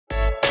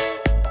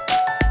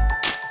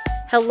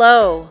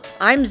Hello,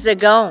 I'm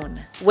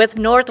Zagone with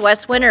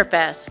Northwest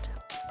Winterfest.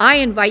 I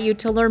invite you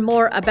to learn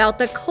more about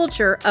the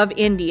culture of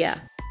India.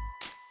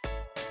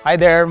 Hi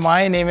there,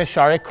 my name is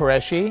Sharik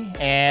Qureshi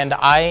and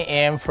I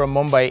am from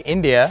Mumbai,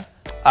 India.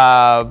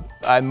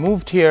 I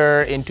moved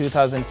here in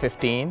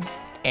 2015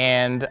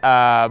 and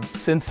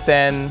since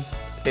then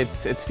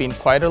it's been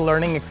quite a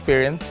learning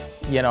experience.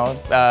 You know,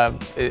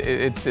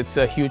 it's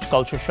a huge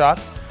culture shock.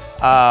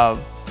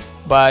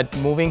 But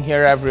moving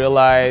here, I've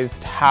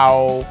realized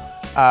how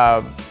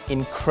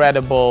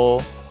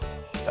incredible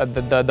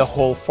the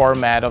whole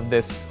format of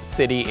this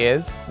city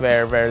is,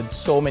 where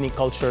so many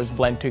cultures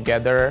blend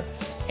together,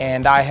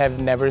 and I have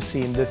never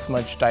seen this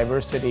much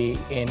diversity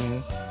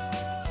in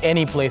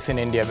any place in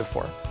India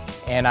before.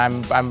 And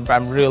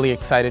I'm really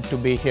excited to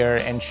be here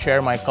and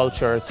share my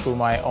culture through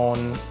my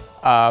own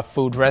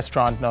food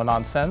restaurant, No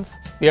Nonsense.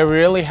 We are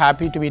really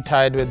happy to be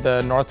tied with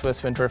the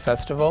Northwest Winter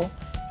Festival,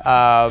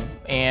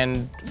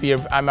 and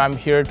I'm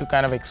here to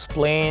kind of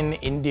explain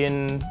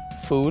Indian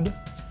food,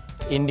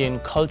 Indian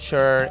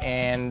culture,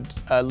 and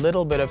a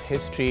little bit of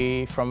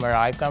history from where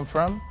I come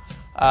from.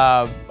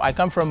 I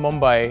come from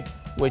Mumbai,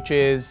 which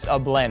is a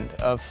blend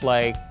of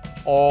like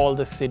all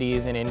the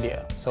cities in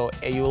India. So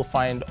you will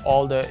find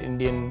all the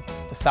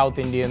South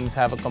Indians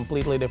have a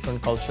completely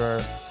different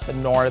culture. The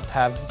North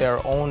have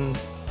their own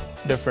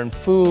different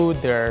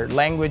food, their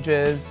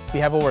languages.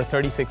 We have over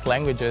 36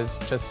 languages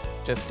just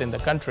in the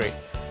country,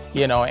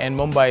 you know, and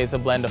Mumbai is a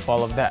blend of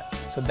all of that.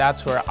 So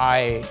that's where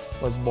I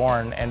was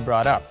born and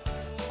brought up.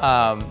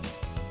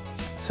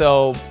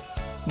 So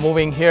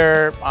moving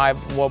here,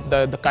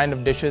 the kind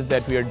of dishes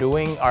that we are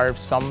doing are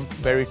some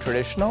very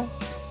traditional,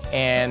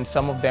 and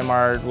some of them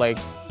are like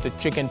the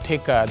chicken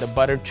tikka, the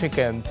butter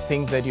chicken,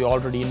 things that you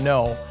already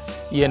know,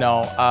 you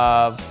know.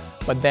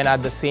 But then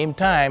at the same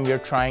time, we're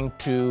trying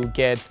to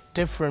get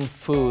different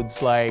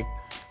foods, like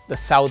the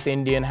South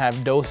Indian have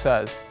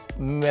dosas.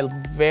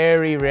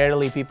 Very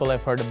rarely people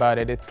have heard about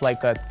it. It's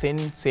like a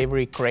thin,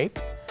 savory crepe,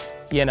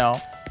 you know,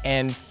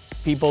 and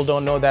people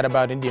don't know that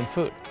about Indian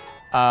food.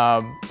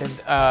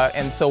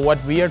 And so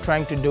what we are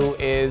trying to do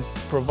is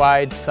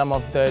provide some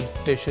of the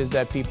dishes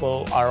that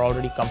people are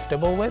already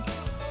comfortable with,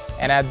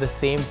 and at the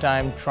same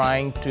time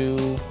trying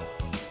to,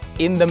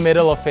 in the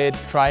middle of it,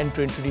 trying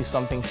to introduce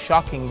something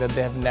shocking that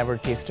they have never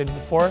tasted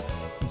before,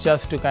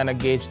 just to kind of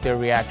gauge their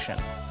reaction.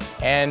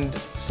 And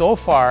so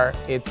far,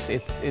 it's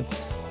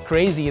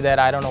crazy that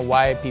I don't know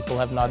why people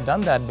have not done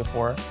that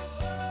before.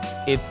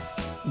 It's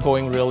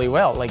going really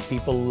well. Like,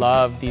 people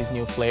love these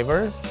new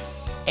flavors.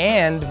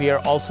 And we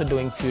are also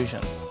doing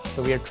fusions.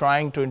 So we are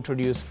trying to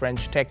introduce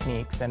French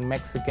techniques and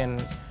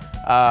Mexican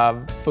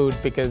food,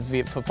 because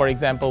for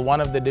example, one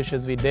of the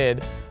dishes we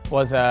did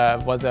was a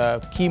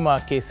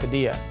keema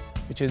quesadilla,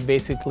 which is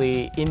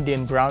basically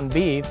Indian ground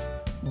beef,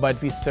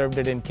 but we served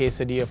it in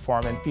quesadilla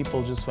form, and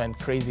people just went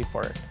crazy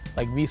for it.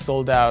 Like, we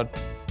sold out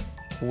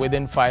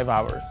within 5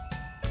 hours,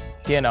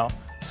 you know.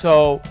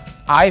 So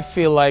I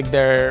feel like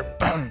they're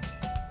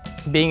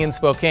being in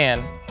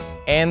Spokane,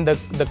 and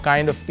the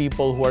kind of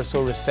people who are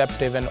so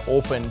receptive and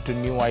open to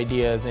new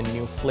ideas and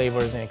new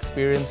flavors and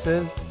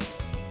experiences,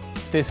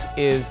 this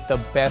is the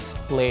best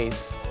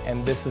place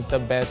and this is the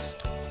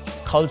best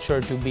culture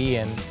to be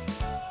in,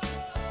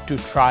 to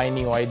try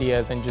new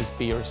ideas and just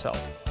be yourself.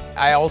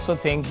 I also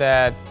think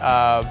that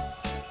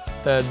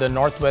the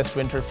Northwest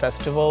Winter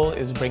Festival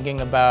is bringing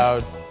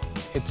about,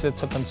 it's a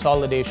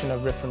consolidation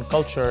of different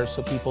cultures,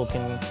 so people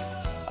can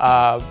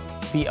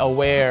be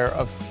aware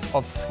of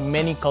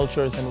many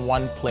cultures in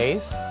one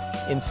place,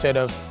 instead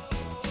of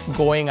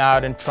going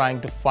out and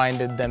trying to find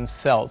it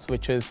themselves,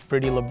 which is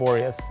pretty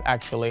laborious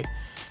actually.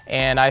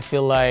 And I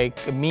feel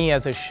like, me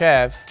as a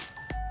chef,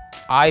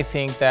 I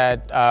think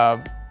that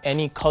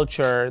any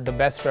culture, the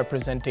best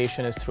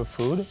representation is through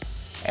food.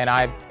 And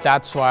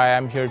that's why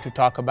I'm here to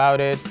talk about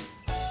it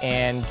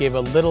and give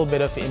a little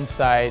bit of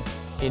insight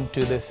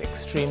into this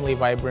extremely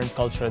vibrant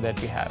culture that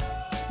we have.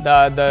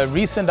 The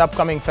recent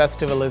upcoming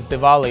festival is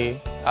Diwali.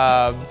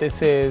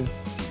 This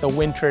is the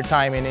winter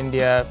time in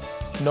India,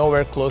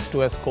 nowhere close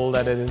to as cold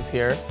as it is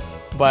here,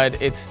 but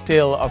it's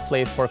still a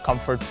place for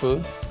comfort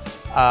foods.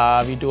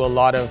 We do a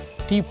lot of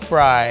deep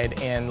fried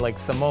and like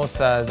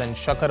samosas and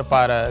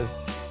shakarparas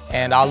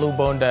and aloo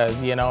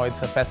bondas. You know,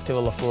 it's a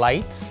festival of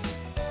lights,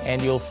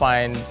 and you'll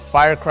find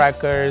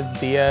firecrackers,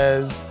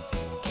 diyas,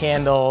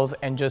 candles,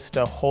 and just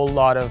a whole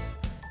lot of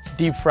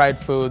deep fried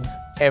foods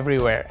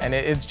everywhere. And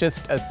it's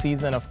just a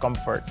season of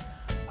comfort.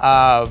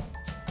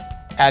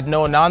 At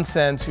No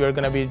Nonsense, we are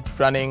going to be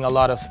running a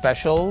lot of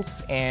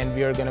specials, and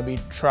we are going to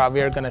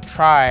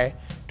try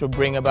to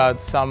bring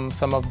about some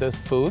of those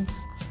foods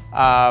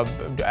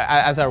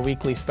as our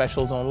weekly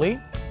specials only.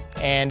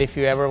 And if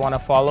you ever want to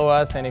follow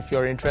us, and if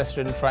you're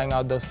interested in trying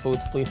out those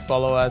foods, please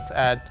follow us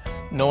at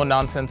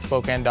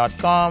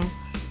nononsensespokane.com.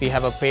 We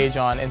have a page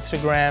on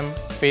Instagram,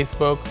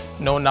 Facebook,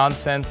 No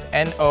Nonsense,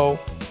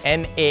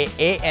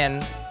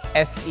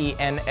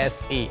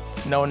 NONAANSENSE,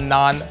 No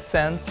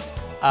Nonsense.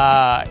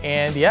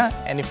 And yeah,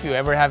 and if you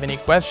ever have any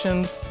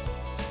questions,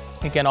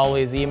 you can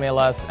always email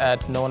us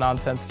at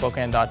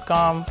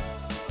nononsensespokane.com.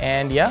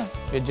 And yeah,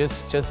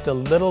 it's just a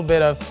little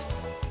bit of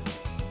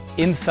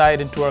insight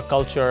into our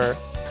culture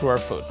through our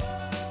food.